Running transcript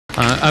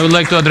I would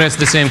like to address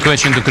the same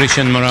question to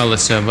Christian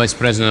Morales, Vice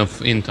President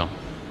of Intel.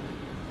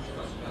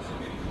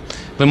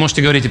 Вы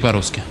можете говорить и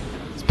по-русски.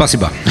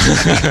 Спасибо.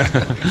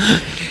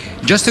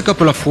 Just a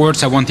couple of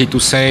words I wanted to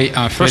say.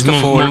 First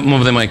of all,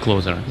 move the mic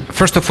closer.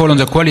 First of all, on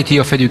the quality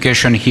of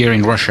education here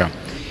in Russia.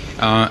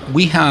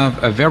 We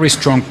have a very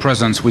strong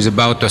presence with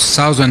about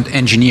 1,000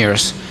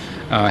 engineers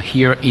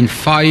here in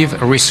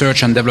 5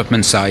 research and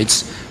development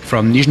sites,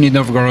 from Nizhny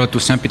Novgorod to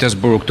St.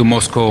 Petersburg to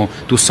Moscow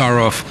to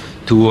Sarov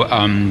to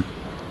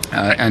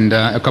and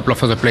a couple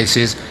of other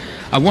places.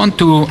 I want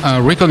to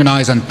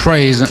recognize and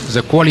praise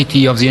the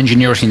quality of the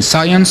engineers in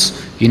science,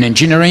 in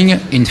engineering,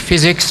 in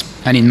physics,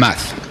 and in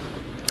math.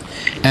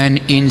 And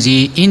in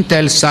the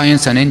Intel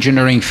Science and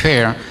Engineering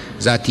Fair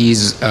that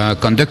is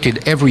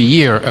conducted every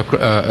year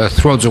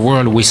throughout the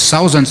world with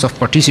thousands of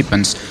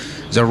participants,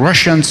 the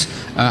Russian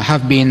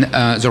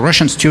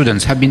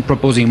students have been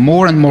proposing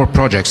more and more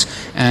projects,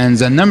 and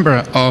the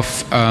number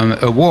of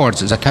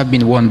awards that have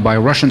been won by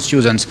Russian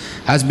students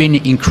has been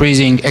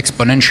increasing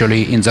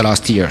exponentially in the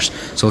last years.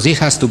 So this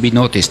has to be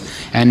noticed.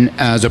 And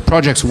the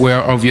projects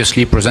were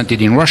obviously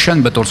presented in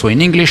Russian, but also in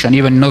English and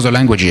even in other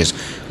languages,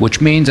 which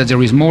means that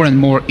there is more and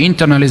more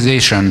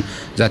internalization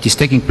that is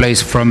taking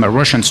place from a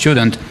Russian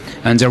student,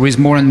 and there is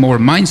more and more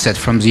mindset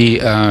from the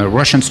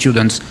Russian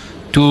students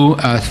to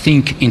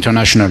think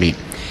internationally.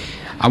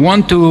 I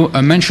want to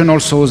mention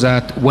also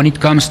that when it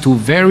comes to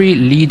very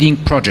leading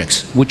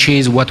projects, which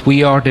is what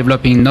we are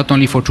developing not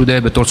only for today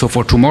but also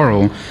for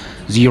tomorrow,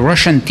 the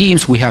Russian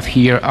teams we have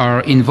here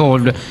are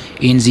involved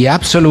in the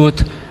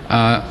absolute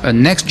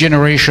next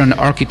generation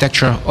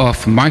architecture of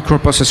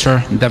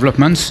microprocessor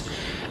developments,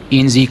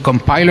 in the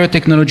compiler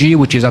technology,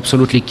 which is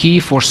absolutely key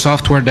for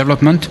software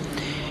development,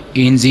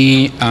 in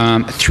the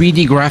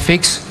 3D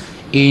graphics,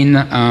 in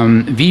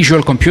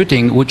visual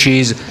computing, which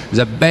is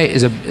the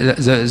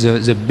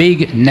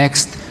big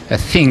next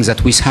thing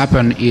that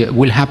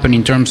will happen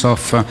in terms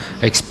of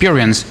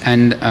experience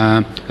and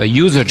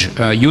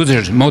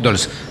usage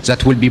models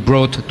that will be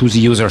brought to the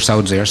users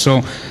out there.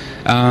 So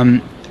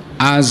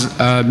as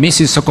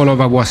Mrs.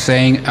 Sokolova was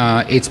saying,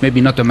 it's maybe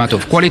not a matter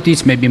of quality,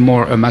 it's maybe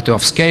more a matter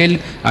of scale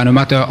and a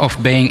matter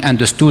of being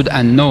understood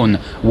and known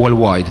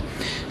worldwide.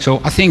 So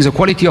I think the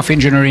quality of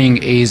engineering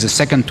is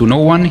second to no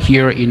one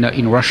here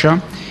in Russia.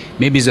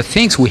 Maybe the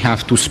things we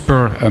have to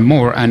spur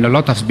more, and a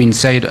lot has been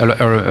said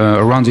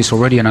around this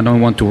already, and I don't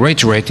want to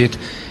reiterate it,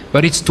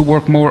 but it's to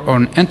work more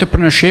on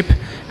entrepreneurship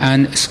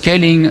and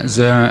scaling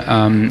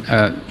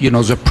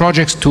the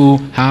projects to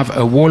have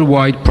a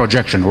worldwide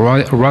projection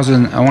rather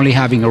than only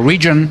having a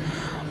region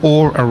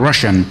or a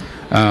Russian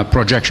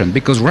projection.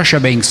 Because Russia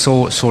being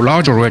so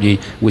large already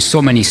with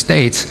so many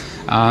states,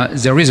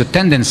 there is a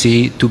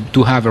tendency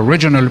to have a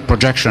regional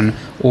projection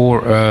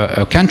or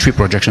a country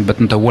projection, but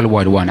not a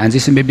worldwide one. And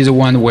this is maybe the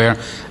one where,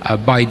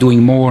 by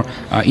doing more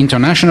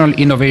international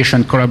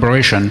innovation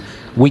collaboration,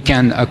 we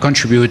can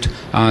contribute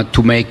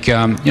to make,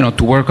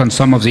 to work on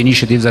some of the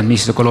initiatives that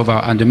Ms.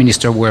 Sokolova and the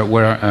Minister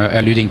were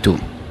alluding to.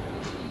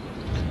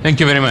 Thank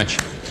you very much.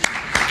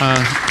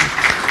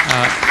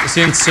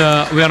 Since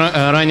we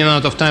are running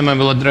out of time, I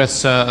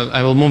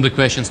will move the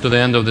questions to the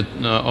end of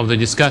the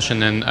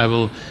discussion, and I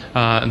will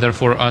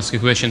therefore ask a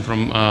question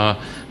from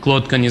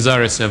Claude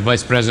Canizares,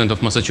 Vice President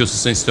of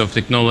Massachusetts Institute of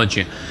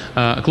Technology.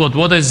 Claude,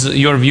 what is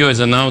your view as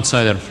an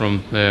outsider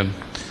from the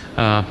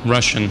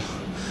Russian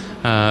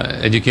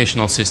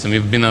educational system?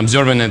 You've been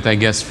observing it, I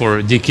guess,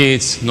 for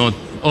decades, not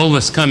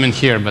always coming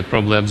here, but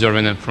probably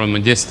observing it from a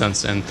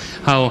distance. And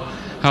how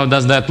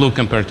does that look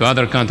compared to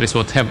other countries?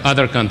 What have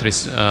other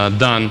countries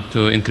done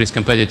to increase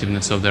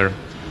competitiveness of their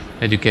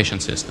education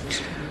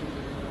systems?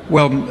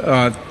 Well,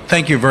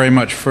 thank you very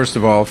much, first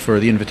of all, for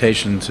the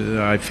invitation.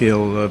 I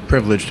feel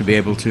privileged to be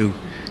able to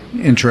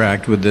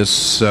interact with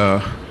this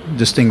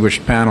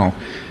distinguished panel.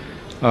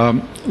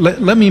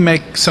 Let me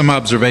make some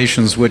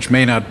observations which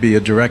may not be a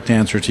direct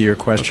answer to your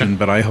question,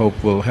 but I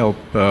hope will help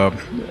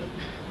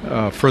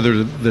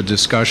further the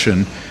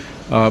discussion.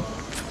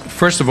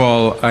 First of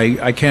all,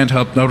 I can't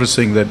help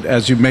noticing that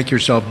as you make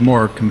yourself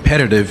more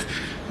competitive,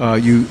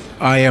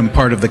 I am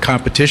part of the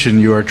competition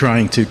you are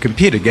trying to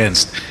compete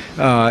against.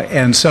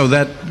 And so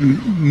that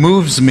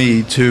moves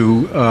me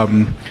to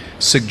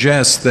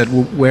suggest that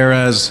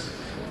whereas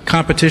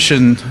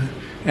competition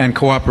and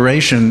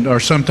cooperation are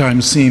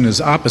sometimes seen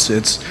as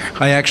opposites,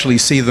 I actually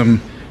see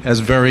them as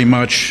very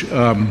much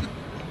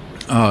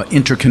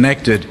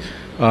interconnected.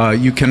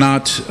 You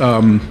cannot,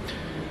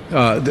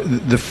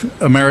 the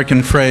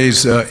American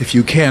phrase, if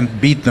you can't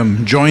beat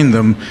them, join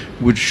them,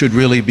 which should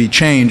really be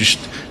changed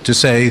to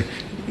say,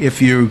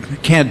 if you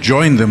can't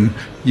join them,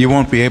 you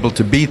won't be able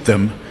to beat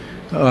them.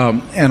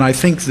 And I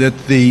think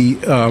that the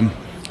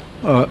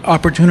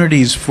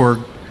opportunities for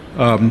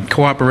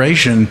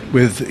cooperation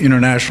with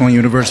international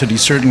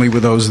universities, certainly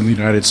with those in the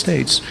United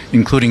States,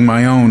 including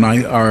my own,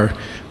 are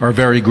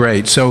very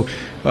great. So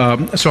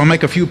I'll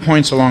make a few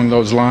points along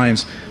those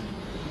lines.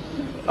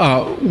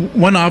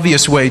 One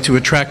obvious way to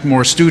attract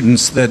more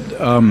students that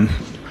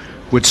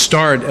would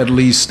start at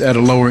least at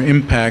a lower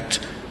impact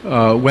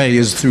way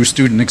is through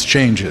student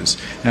exchanges.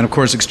 And of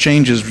course,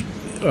 exchanges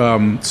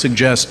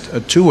suggest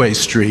a two-way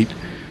street,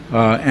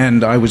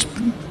 and I was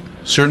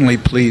certainly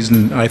pleased,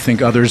 and I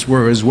think others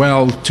were as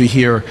well, to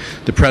hear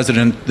the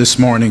President this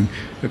morning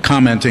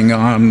commenting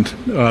on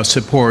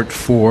support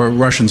for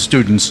Russian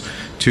students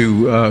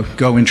to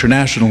go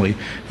internationally.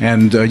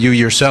 And you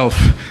yourself,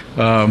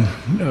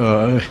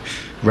 Rector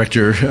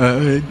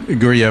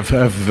Guriev,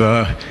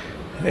 have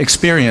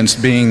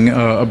experienced being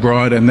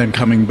abroad and then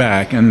coming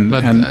back.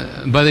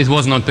 But it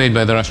was not paid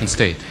by the Russian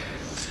state.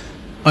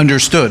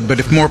 Understood, but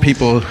if more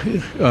people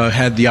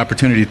had the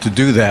opportunity to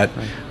do that,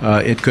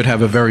 it could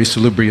have a very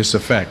salubrious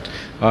effect.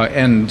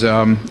 And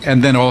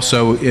then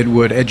also it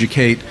would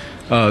educate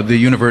the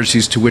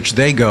universities to which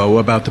they go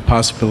about the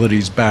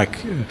possibilities back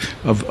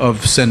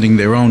of sending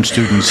their own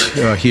students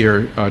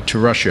here to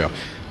Russia.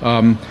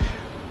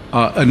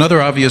 Another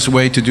obvious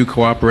way to do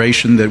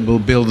cooperation that will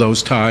build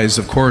those ties,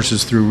 of course,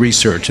 is through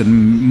research,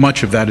 and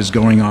much of that is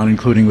going on,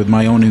 including with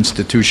my own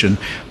institution.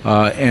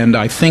 And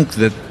I think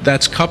that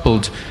that's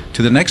coupled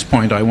to the next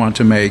point I want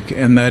to make,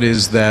 and that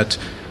is that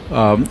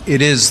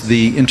it is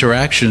the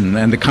interaction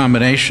and the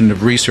combination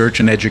of research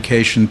and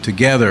education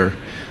together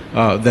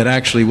that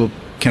actually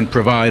can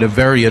provide a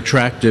very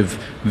attractive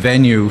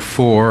venue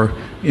for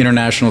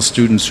international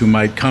students who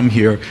might come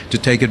here to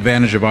take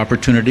advantage of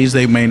opportunities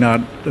they may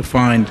not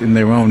find in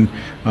their own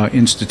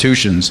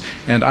institutions.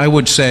 And I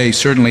would say,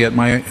 certainly at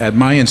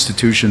my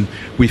institution,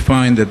 we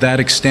find that that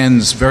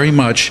extends very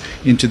much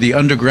into the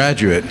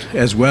undergraduate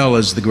as well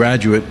as the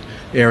graduate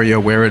area,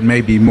 where it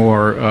may be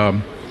more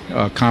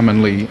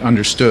commonly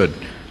understood.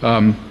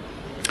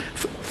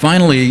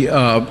 Finally,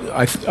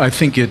 I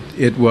think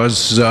it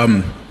was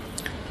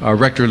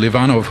Rector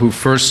Livanov who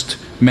first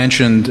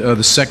mentioned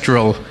the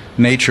sectoral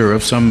nature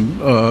of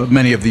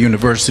many of the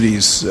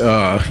universities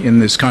in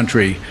this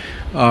country.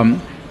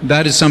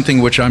 That is something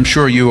which I'm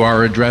sure you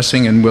are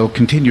addressing and will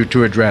continue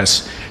to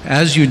address.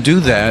 As you do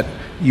that,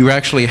 you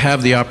actually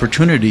have the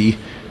opportunity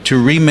to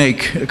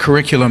remake a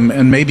curriculum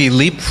and maybe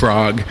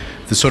leapfrog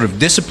the sort of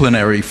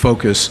disciplinary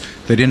focus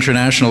that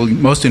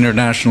most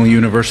international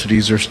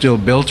universities are still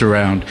built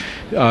around,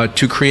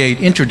 to create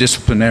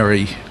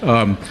interdisciplinary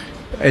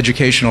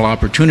educational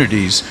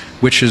opportunities,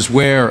 which is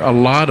where a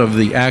lot of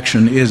the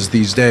action is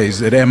these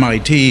days. At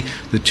MIT,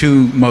 the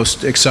two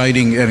most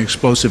exciting and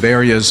explosive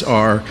areas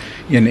are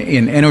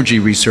in energy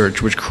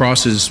research, which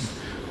crosses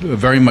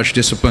very much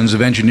disciplines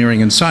of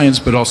engineering and science,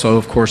 but also,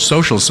 of course,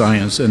 social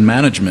science and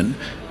management,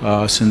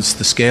 since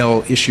the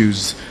scale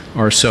issues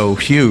are so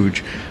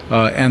huge.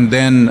 And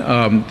then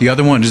the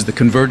other one is the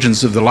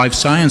convergence of the life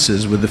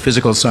sciences with the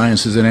physical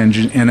sciences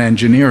and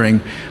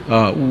engineering,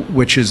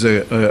 which is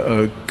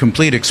a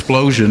complete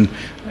explosion.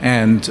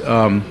 And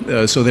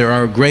so there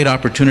are great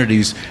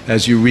opportunities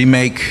as you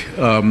remake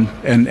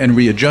and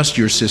readjust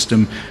your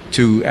system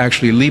to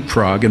actually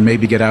leapfrog and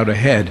maybe get out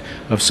ahead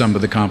of some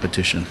of the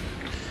competition.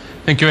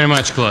 Thank you very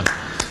much, Claude.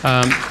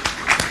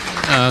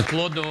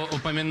 Claude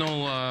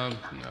упомянул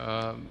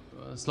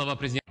слова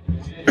президента.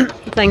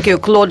 Thank you.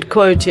 Claude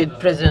quoted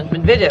President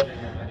Medvedev,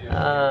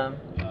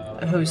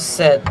 who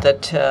said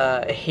that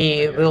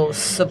he will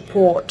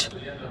support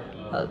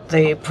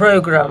the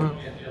program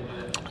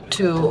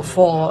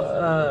for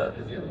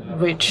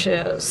which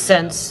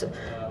sends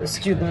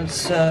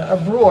students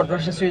abroad,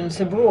 Russian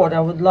students abroad. I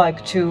would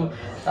like to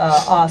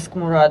ask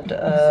Murad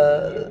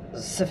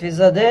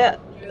Safizadeh,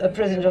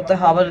 President of the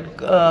Harvard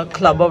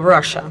Club of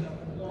Russia.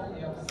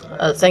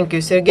 Thank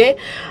you, Sergei.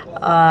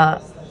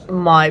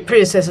 My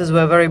predecessors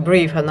were very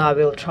brief, and I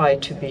will try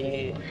to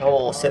be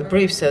also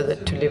brief so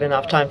that to leave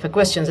enough time for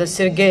questions. As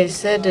Sergei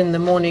said in the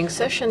morning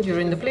session,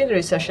 during the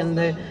plenary session,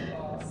 the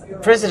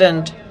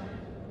President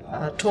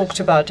talked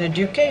about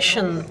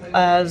education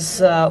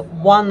as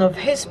one of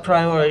his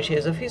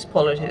priorities, of his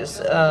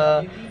policies,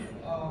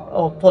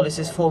 or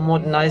policies for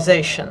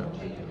modernization.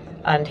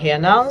 And he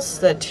announced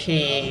that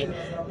he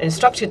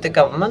instructed the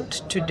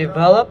government to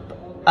develop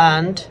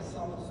and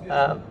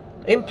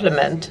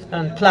implement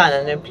and plan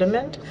and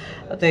implement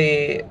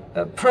the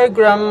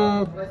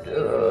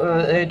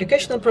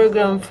educational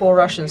program for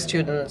Russian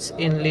students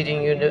in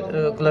leading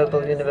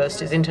global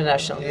universities,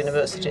 international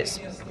universities.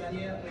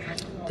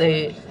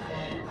 The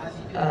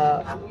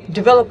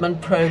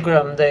development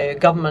program the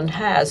government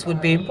has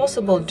would be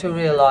impossible to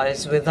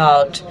realize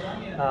without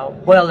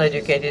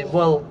well-educated,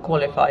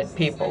 well-qualified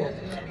people.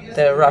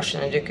 The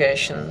Russian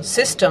education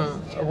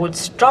system would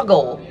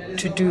struggle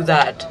to do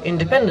that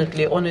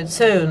independently on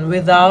its own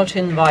without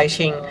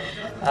inviting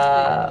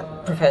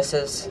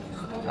professors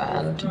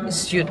and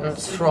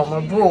students from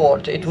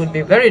abroad. It would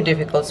be very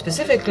difficult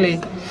specifically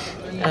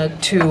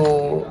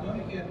to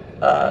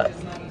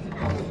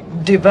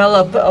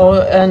develop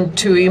and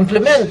to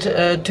implement,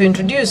 to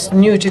introduce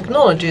new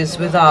technologies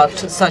without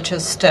such a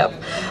step.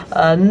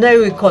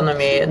 No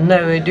economy,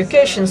 no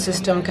education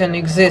system can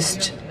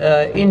exist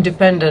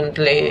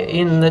independently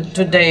in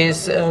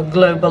today's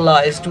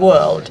globalized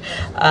world.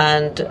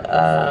 And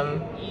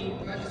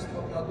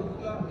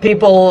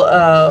people,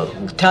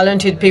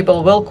 talented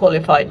people,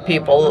 well-qualified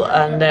people,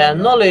 and their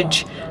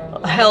knowledge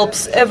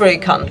helps every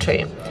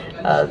country.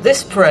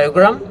 This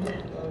program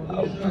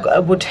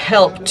would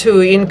help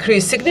to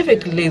increase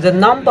significantly the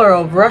number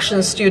of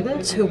Russian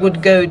students who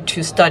would go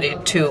to study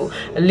to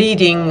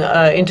leading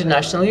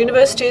international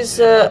universities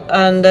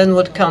and then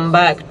would come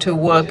back to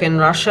work in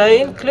Russia,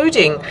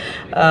 including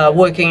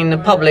working in the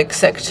public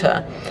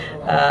sector,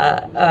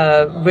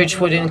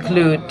 which would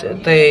include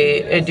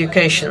the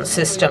education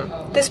system.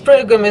 This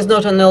program is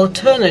not an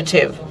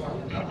alternative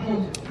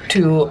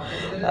to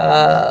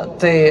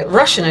the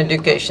Russian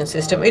education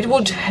system. It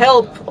would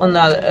help on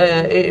that.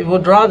 It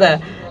would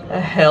rather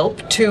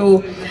help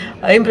to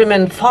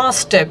implement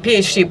faster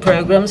PhD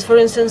programs, for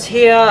instance,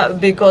 here,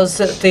 because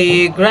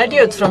the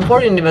graduates from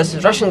foreign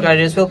universities, Russian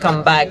graduates, will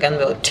come back and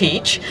will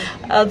teach.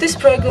 This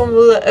program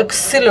will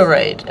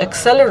accelerate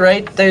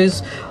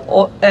those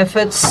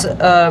efforts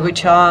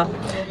which are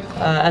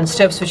and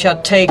steps which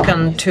are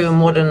taken to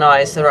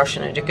modernize the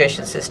Russian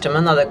education system.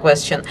 Another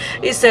question: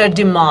 is there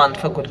demand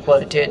for good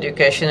quality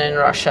education in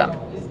Russia?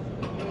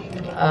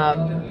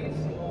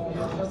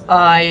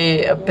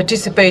 I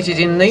participated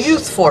in the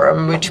youth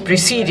forum which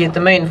preceded the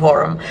main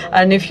forum,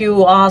 and if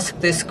you ask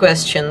this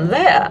question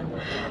there,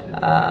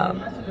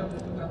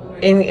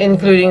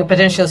 including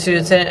potential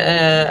students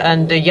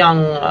and the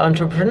young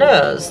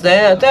entrepreneurs,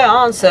 their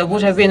answer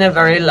would have been a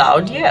very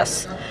loud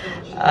yes.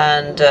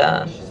 And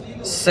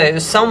so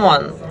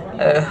someone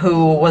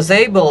who was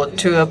able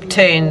to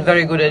obtain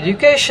very good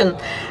education,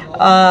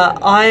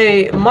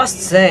 I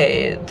must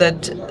say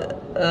that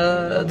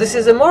this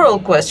is a moral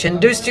question.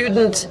 Do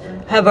students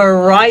have a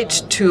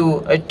right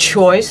to a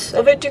choice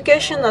of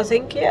education? I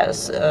think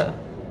yes.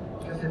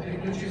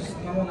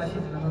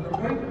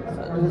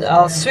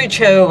 I'll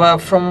switch over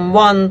from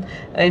one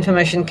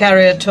information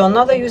carrier to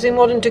another using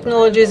modern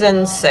technologies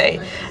and say,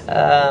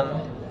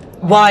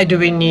 why do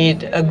we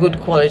need a good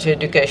quality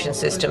education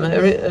system?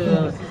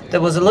 There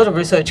was a lot of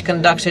research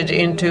conducted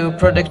into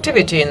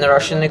productivity in the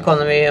Russian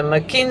economy.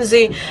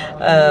 McKinsey,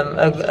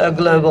 a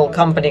global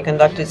company,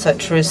 conducted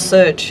such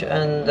research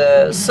and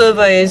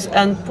surveys,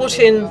 and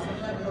Putin,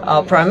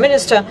 our Prime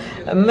Minister,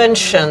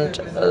 mentioned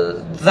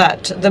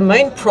that the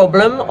main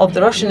problem of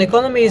the Russian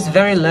economy is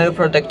very low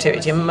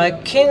productivity.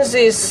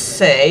 McKinsey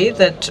say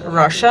that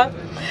Russia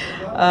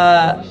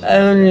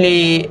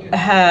only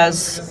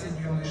has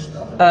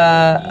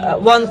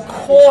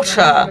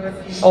 1/4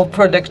 of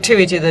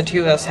productivity that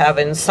US have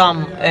in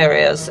some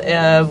areas.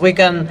 We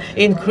can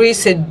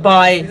increase it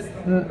by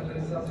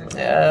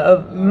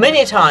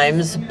many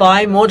times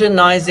by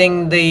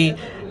modernizing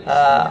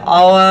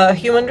our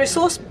human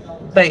resource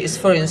base,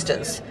 for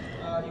instance.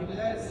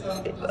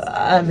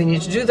 And we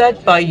need to do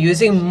that by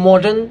using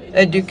modern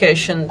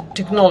education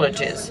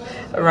technologies.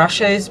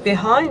 Russia is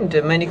behind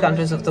many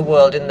countries of the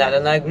world in that,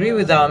 and I agree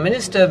with our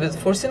minister, with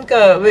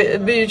Fursenko.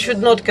 We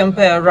should not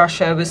compare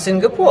Russia with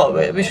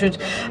Singapore. We should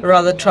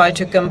rather try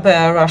to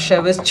compare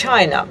Russia with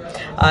China.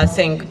 I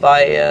think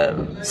by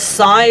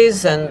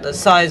size and the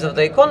size of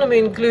the economy,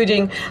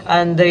 including,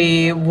 and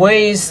the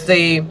ways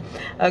the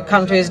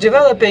country is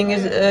developing,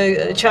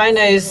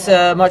 China is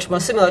much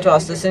more similar to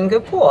us than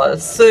Singapore.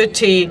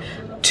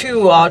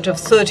 32 out of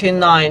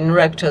 39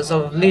 rectors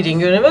of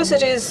leading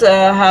universities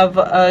have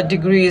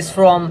degrees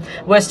from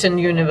Western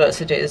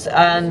universities,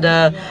 and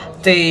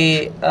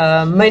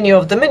many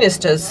of the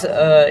ministers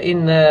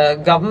in the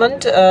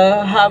government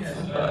have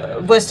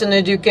Western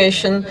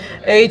education.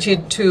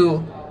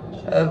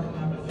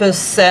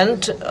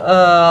 82%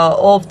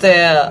 of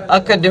their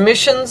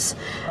academics,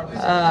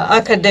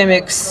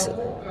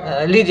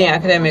 leading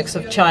academics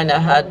of China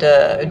had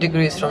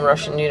degrees from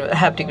Russian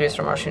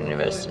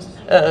universities.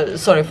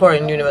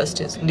 Foreign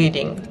universities,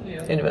 leading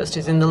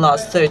universities. In the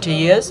last 30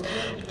 years,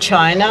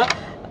 China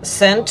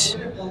sent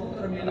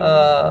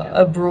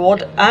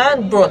abroad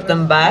and brought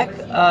them back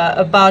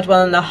about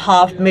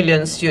 1.5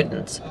 million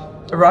students.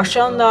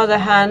 Russia, on the other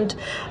hand,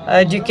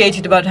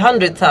 educated about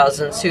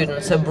 100,000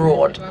 students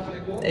abroad.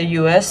 The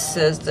US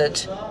says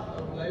that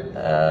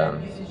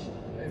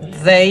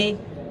they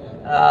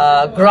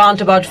grant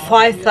about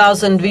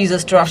 5,000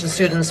 visas to Russian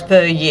students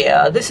per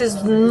year. This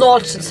is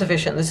not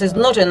sufficient. This is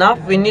not enough.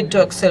 We need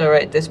to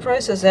accelerate this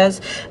process,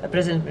 as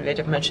President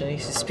Medvedev mentioned in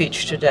his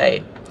speech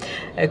today.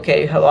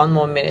 Okay, you have 1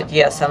 more minute.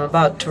 Yes, I'm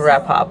about to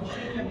wrap up.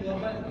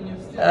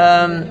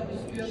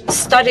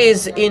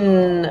 Studies in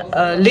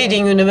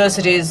leading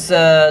universities,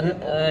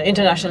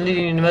 international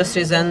leading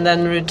universities, and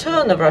then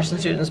return of Russian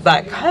students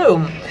back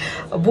home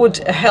would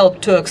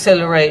help to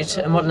accelerate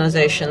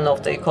modernization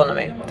of the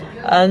economy.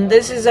 And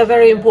this is a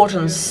very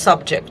important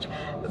subject,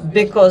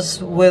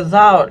 because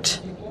without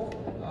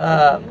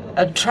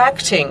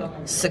attracting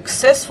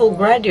successful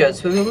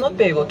graduates, we will not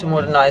be able to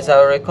modernize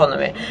our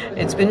economy.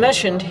 It's been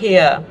mentioned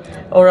here,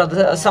 or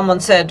rather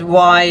someone said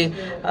why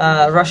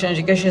Russian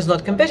education is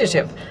not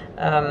competitive.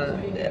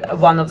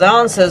 One of the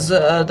answers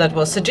that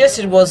was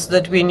suggested was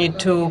that we need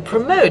to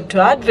promote,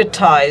 to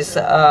advertise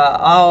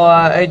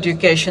our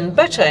education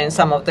better in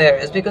some of the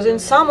areas, because in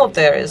some of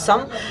the areas,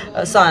 some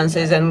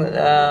sciences, and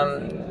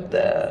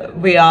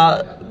we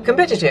are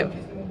competitive.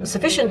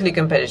 sufficiently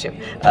competitive,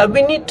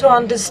 we need to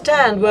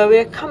understand where we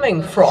are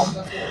coming from.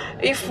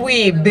 If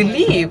we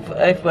believe,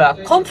 if we are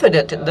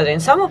confident that in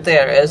some of the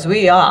areas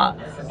we are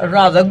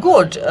rather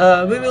good,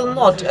 we will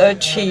not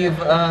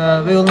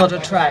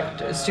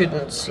attract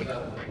students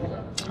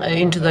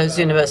into those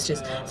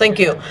universities. Thank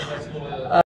you.